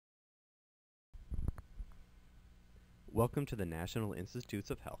Welcome to the National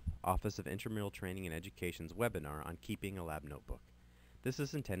Institutes of Health, Office of Intramural Training and Education's webinar on keeping a lab notebook. This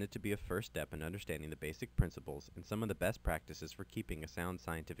is intended to be a first step in understanding the basic principles and some of the best practices for keeping a sound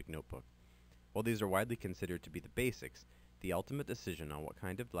scientific notebook. While these are widely considered to be the basics, the ultimate decision on what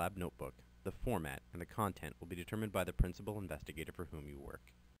kind of lab notebook, the format, and the content will be determined by the principal investigator for whom you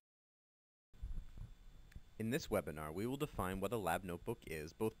work. In this webinar, we will define what a lab notebook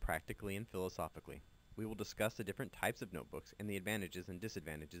is, both practically and philosophically. We will discuss the different types of notebooks and the advantages and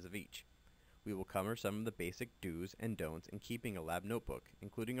disadvantages of each. We will cover some of the basic do's and don'ts in keeping a lab notebook,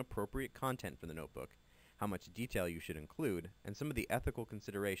 including appropriate content for the notebook, how much detail you should include, and some of the ethical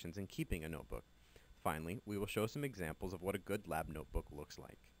considerations in keeping a notebook. Finally, we will show some examples of what a good lab notebook looks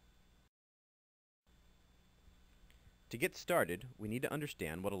like. To get started, we need to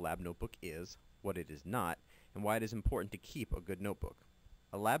understand what a lab notebook is, what it is not, and why it is important to keep a good notebook.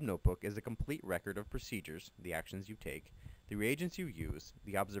 A lab notebook is a complete record of procedures, the actions you take, the reagents you use,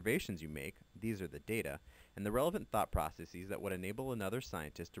 the observations you make, these are the data, and the relevant thought processes that would enable another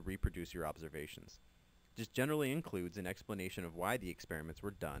scientist to reproduce your observations. This generally includes an explanation of why the experiments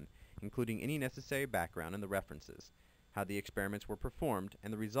were done, including any necessary background and the references, how the experiments were performed,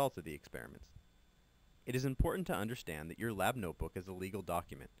 and the results of the experiments. It is important to understand that your lab notebook is a legal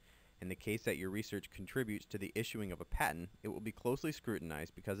document. In the case that your research contributes to the issuing of a patent, it will be closely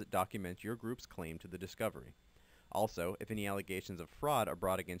scrutinized because it documents your group's claim to the discovery. Also, if any allegations of fraud are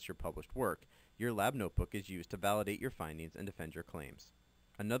brought against your published work, your lab notebook is used to validate your findings and defend your claims.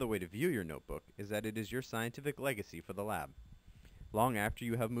 Another way to view your notebook is that it is your scientific legacy for the lab. Long after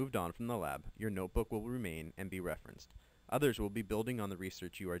you have moved on from the lab, your notebook will remain and be referenced. Others will be building on the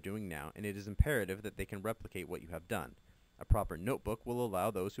research you are doing now, and it is imperative that they can replicate what you have done. A proper notebook will allow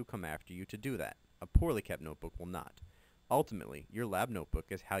those who come after you to do that. A poorly kept notebook will not. Ultimately, your lab notebook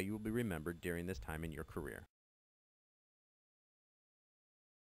is how you will be remembered during this time in your career.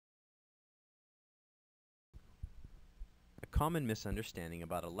 A common misunderstanding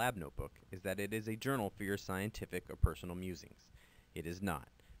about a lab notebook is that it is a journal for your scientific or personal musings. It is not.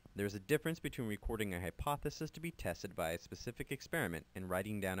 There is a difference between recording a hypothesis to be tested by a specific experiment and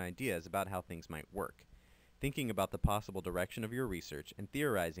writing down ideas about how things might work. Thinking about the possible direction of your research and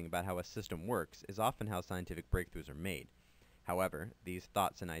theorizing about how a system works is often how scientific breakthroughs are made. However, these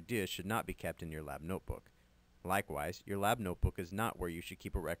thoughts and ideas should not be kept in your lab notebook. Likewise, your lab notebook is not where you should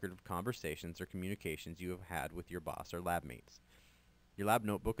keep a record of conversations or communications you have had with your boss or lab mates. Your lab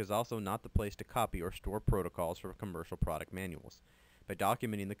notebook is also not the place to copy or store protocols for commercial product manuals. By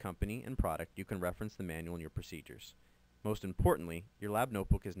documenting the company and product, you can reference the manual in your procedures. Most importantly, your lab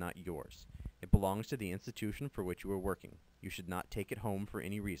notebook is not yours. It belongs to the institution for which you are working. You should not take it home for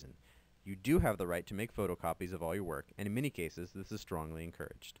any reason. You do have the right to make photocopies of all your work, and in many cases, this is strongly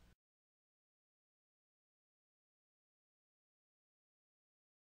encouraged.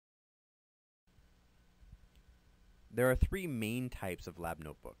 There are three main types of lab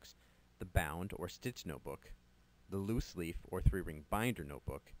notebooks: the bound or stitched notebook, the loose leaf or 3-ring binder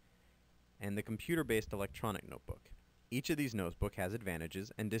notebook, and the computer-based electronic notebook. Each of these notebooks has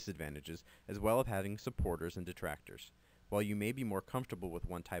advantages and disadvantages, as well as having supporters and detractors. While you may be more comfortable with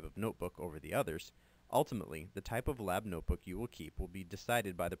one type of notebook over the others, ultimately, the type of lab notebook you will keep will be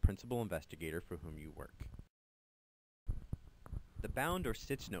decided by the principal investigator for whom you work. The bound or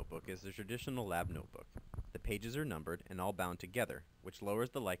stitched notebook is the traditional lab notebook. The pages are numbered and all bound together, which lowers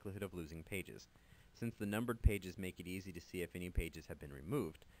the likelihood of losing pages. Since the numbered pages make it easy to see if any pages have been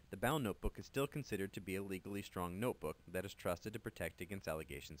removed, the bound notebook is still considered to be a legally strong notebook that is trusted to protect against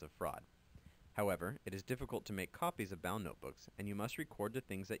allegations of fraud. However, it is difficult to make copies of bound notebooks, and you must record the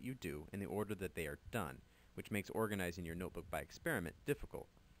things that you do in the order that they are done, which makes organizing your notebook by experiment difficult.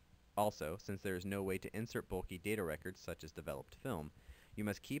 Also, since there is no way to insert bulky data records such as developed film, you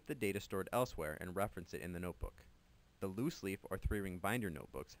must keep the data stored elsewhere and reference it in the notebook. The loose leaf or 3-ring binder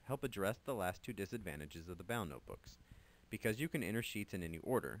notebooks help address the last two disadvantages of the bound notebooks. Because you can enter sheets in any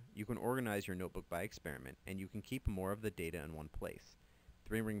order, you can organize your notebook by experiment, and you can keep more of the data in one place.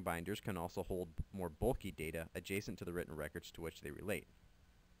 3-ring binders can also hold more bulky data adjacent to the written records to which they relate.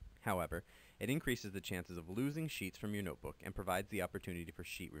 However, it increases the chances of losing sheets from your notebook and provides the opportunity for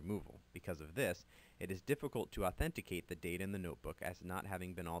sheet removal. Because of this, it is difficult to authenticate the data in the notebook as not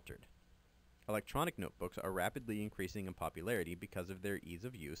having been altered. Electronic notebooks are rapidly increasing in popularity because of their ease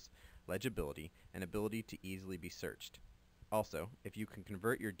of use, legibility, and ability to easily be searched. Also, if you can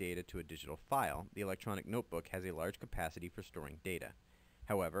convert your data to a digital file, the electronic notebook has a large capacity for storing data.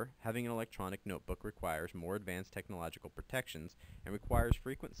 However, having an electronic notebook requires more advanced technological protections and requires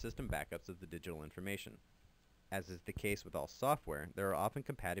frequent system backups of the digital information. As is the case with all software, there are often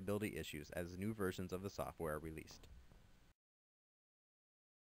compatibility issues as new versions of the software are released.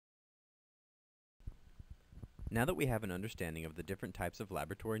 Now that we have an understanding of the different types of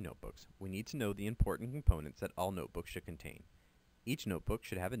laboratory notebooks, we need to know the important components that all notebooks should contain. Each notebook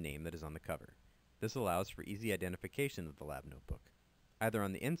should have a name that is on the cover. This allows for easy identification of the lab notebook. Either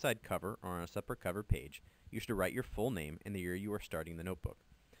on the inside cover or on a separate cover page, you should write your full name and the year you are starting the notebook.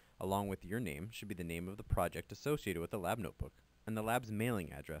 Along with your name should be the name of the project associated with the lab notebook, and the lab's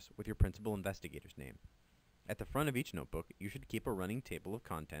mailing address with your principal investigator's name. At the front of each notebook, you should keep a running table of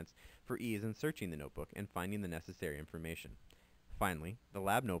contents for ease in searching the notebook and finding the necessary information. Finally, the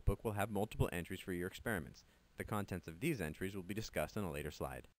lab notebook will have multiple entries for your experiments. The contents of these entries will be discussed on a later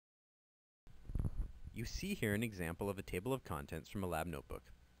slide. You see here an example of a table of contents from a lab notebook.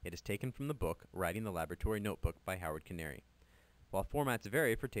 It is taken from the book Writing the Laboratory Notebook by Howard Canary. While formats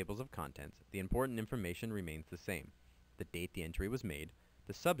vary for tables of contents, the important information remains the same: the date the entry was made,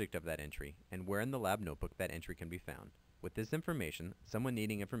 the subject of that entry, and where in the lab notebook that entry can be found. With this information, someone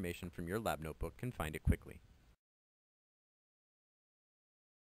needing information from your lab notebook can find it quickly.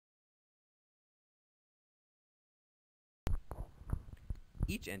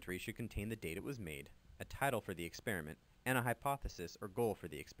 Each entry should contain the date it was made, a title for the experiment, and a hypothesis or goal for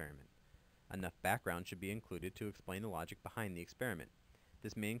the experiment. Enough background should be included to explain the logic behind the experiment.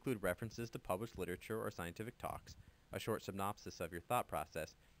 This may include references to published literature or scientific talks, a short synopsis of your thought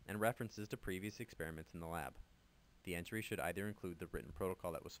process, and references to previous experiments in the lab. The entry should either include the written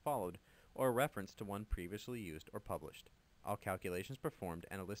protocol that was followed or a reference to one previously used or published. All calculations performed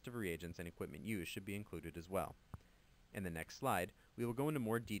and a list of reagents and equipment used should be included as well. In the next slide, we will go into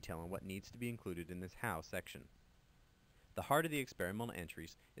more detail on what needs to be included in this How section. The heart of the experimental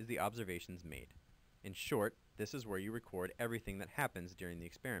entries is the observations made. In short, this is where you record everything that happens during the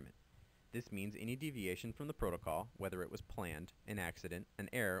experiment. This means any deviation from the protocol, whether it was planned, an accident, an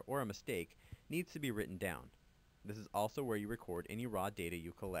error, or a mistake, needs to be written down. This is also where you record any raw data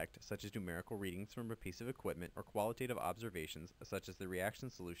you collect, such as numerical readings from a piece of equipment or qualitative observations, such as the reaction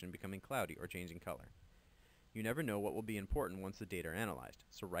solution becoming cloudy or changing color. You never know what will be important once the data are analyzed,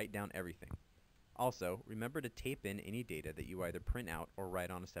 so write down everything. Also, remember to tape in any data that you either print out or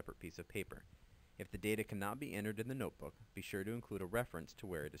write on a separate piece of paper. If the data cannot be entered in the notebook, be sure to include a reference to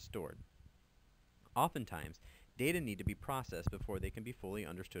where it is stored. Oftentimes, data need to be processed before they can be fully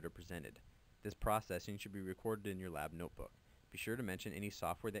understood or presented. This processing should be recorded in your lab notebook. Be sure to mention any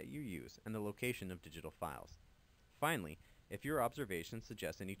software that you use and the location of digital files. Finally, if your observations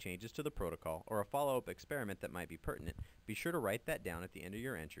suggest any changes to the protocol or a follow-up experiment that might be pertinent, be sure to write that down at the end of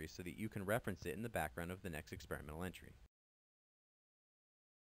your entry so that you can reference it in the background of the next experimental entry.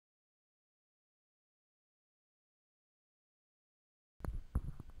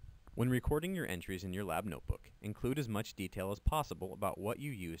 When recording your entries in your lab notebook, include as much detail as possible about what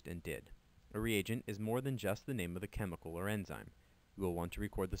you used and did. A reagent is more than just the name of the chemical or enzyme. You will want to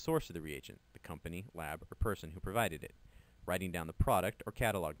record the source of the reagent, the company, lab, or person who provided it. Writing down the product or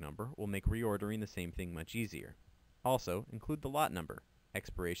catalog number will make reordering the same thing much easier. Also, include the lot number,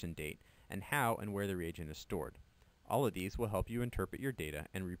 expiration date, and how and where the reagent is stored. All of these will help you interpret your data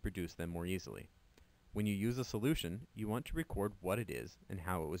and reproduce them more easily. When you use a solution, you want to record what it is and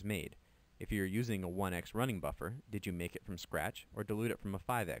how it was made. If you're using a 1x running buffer, did you make it from scratch or dilute it from a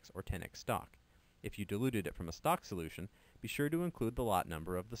 5x or 10x stock? If you diluted it from a stock solution, be sure to include the lot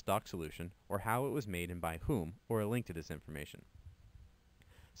number of the stock solution or how it was made and by whom, or a link to this information.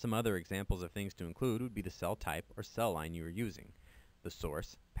 Some other examples of things to include would be the cell type or cell line you are using, the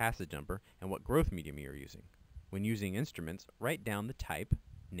source, passage number, and what growth medium you are using. When using instruments, write down the type,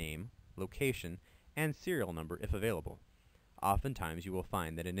 name, location, and serial number if available. Oftentimes you will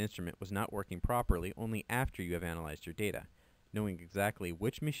find that an instrument was not working properly only after you have analyzed your data. Knowing exactly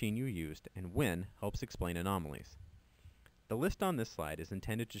which machine you used and when helps explain anomalies. The list on this slide is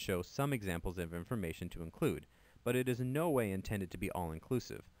intended to show some examples of information to include, but it is in no way intended to be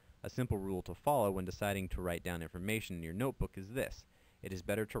all-inclusive. A simple rule to follow when deciding to write down information in your notebook is this: it is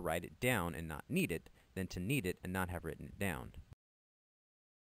better to write it down and not need it than to need it and not have written it down.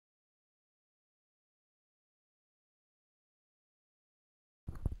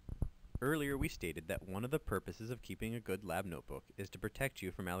 Earlier we stated that one of the purposes of keeping a good lab notebook is to protect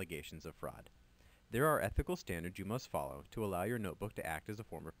you from allegations of fraud. There are ethical standards you must follow to allow your notebook to act as a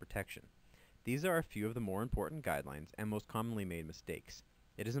form of protection. These are a few of the more important guidelines and most commonly made mistakes.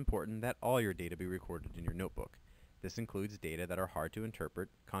 It is important that all your data be recorded in your notebook. This includes data that are hard to interpret,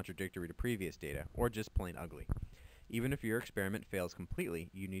 contradictory to previous data, or just plain ugly. Even if your experiment fails completely,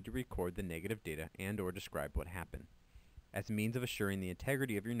 you need to record the negative data and/or describe what happened. As a means of assuring the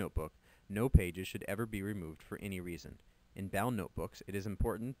integrity of your notebook, no pages should ever be removed for any reason. In bound notebooks, it is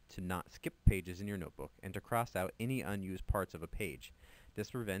important to not skip pages in your notebook and to cross out any unused parts of a page.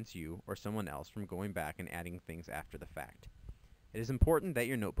 This prevents you or someone else from going back and adding things after the fact. It is important that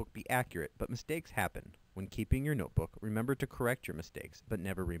your notebook be accurate, but mistakes happen. When keeping your notebook, remember to correct your mistakes, but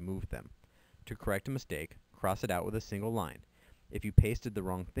never remove them. To correct a mistake, cross it out with a single line. If you pasted the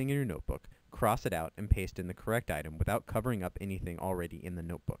wrong thing in your notebook, cross it out and paste in the correct item without covering up anything already in the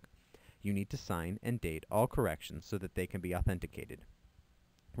notebook. You need to sign and date all corrections so that they can be authenticated.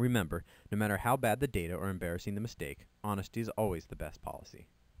 Remember, no matter how bad the data or embarrassing the mistake, honesty is always the best policy.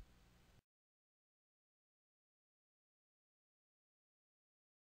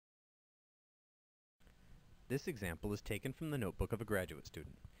 This example is taken from the notebook of a graduate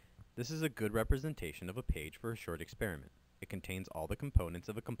student. This is a good representation of a page for a short experiment. It contains all the components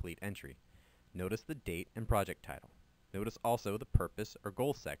of a complete entry. Notice the date and project title. Notice also the purpose or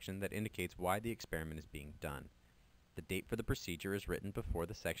goal section that indicates why the experiment is being done. The date for the procedure is written before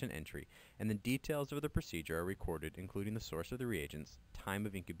the section entry, and the details of the procedure are recorded, including the source of the reagents, time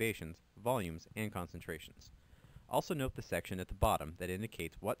of incubations, volumes, and concentrations. Also note the section at the bottom that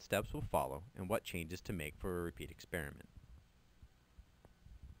indicates what steps will follow and what changes to make for a repeat experiment.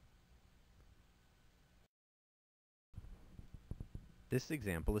 This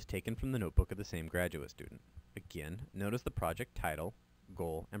example is taken from the notebook of the same graduate student. Again, notice the project title,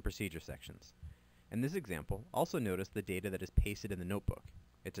 goal, and procedure sections. In this example, also notice the data that is pasted in the notebook.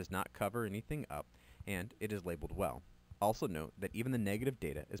 It does not cover anything up, and it is labeled well. Also note that even the negative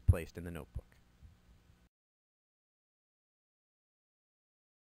data is placed in the notebook.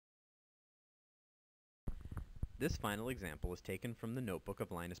 This final example is taken from the notebook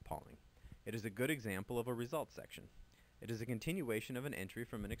of Linus Pauling. It is a good example of a results section. It is a continuation of an entry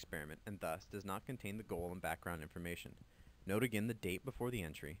from an experiment and thus does not contain the goal and background information. Note again the date before the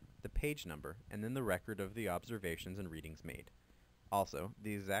entry, the page number, and then the record of the observations and readings made. Also,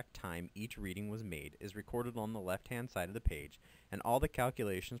 the exact time each reading was made is recorded on the left-hand side of the page, and all the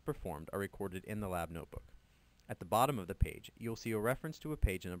calculations performed are recorded in the lab notebook. At the bottom of the page, you'll see a reference to a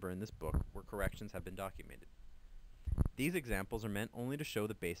page number in this book where corrections have been documented. These examples are meant only to show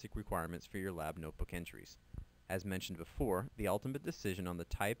the basic requirements for your lab notebook entries. As mentioned before, the ultimate decision on the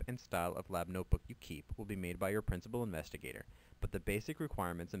type and style of lab notebook you keep will be made by your principal investigator, but the basic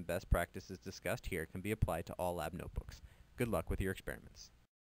requirements and best practices discussed here can be applied to all lab notebooks. Good luck with your experiments.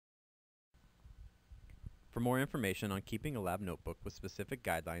 For more information on keeping a lab notebook with specific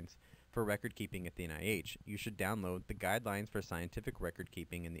guidelines for record keeping at the NIH, you should download the Guidelines for Scientific Record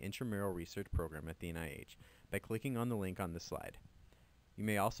Keeping in the Intramural Research Program at the NIH by clicking on the link on this slide. You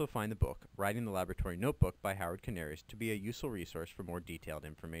may also find the book, Writing the Laboratory Notebook by Howard Canaris, to be a useful resource for more detailed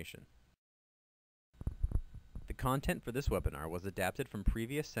information. The content for this webinar was adapted from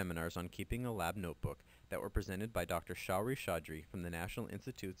previous seminars on keeping a lab notebook that were presented by Dr. Shauri Chaudhry from the National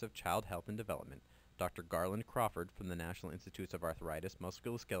Institutes of Child Health and Development, Dr. Garland Crawford from the National Institutes of Arthritis,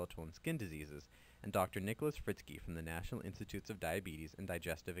 Musculoskeletal, and Skin Diseases, and Dr. Nicholas Fritzke from the National Institutes of Diabetes and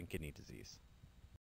Digestive and Kidney Disease.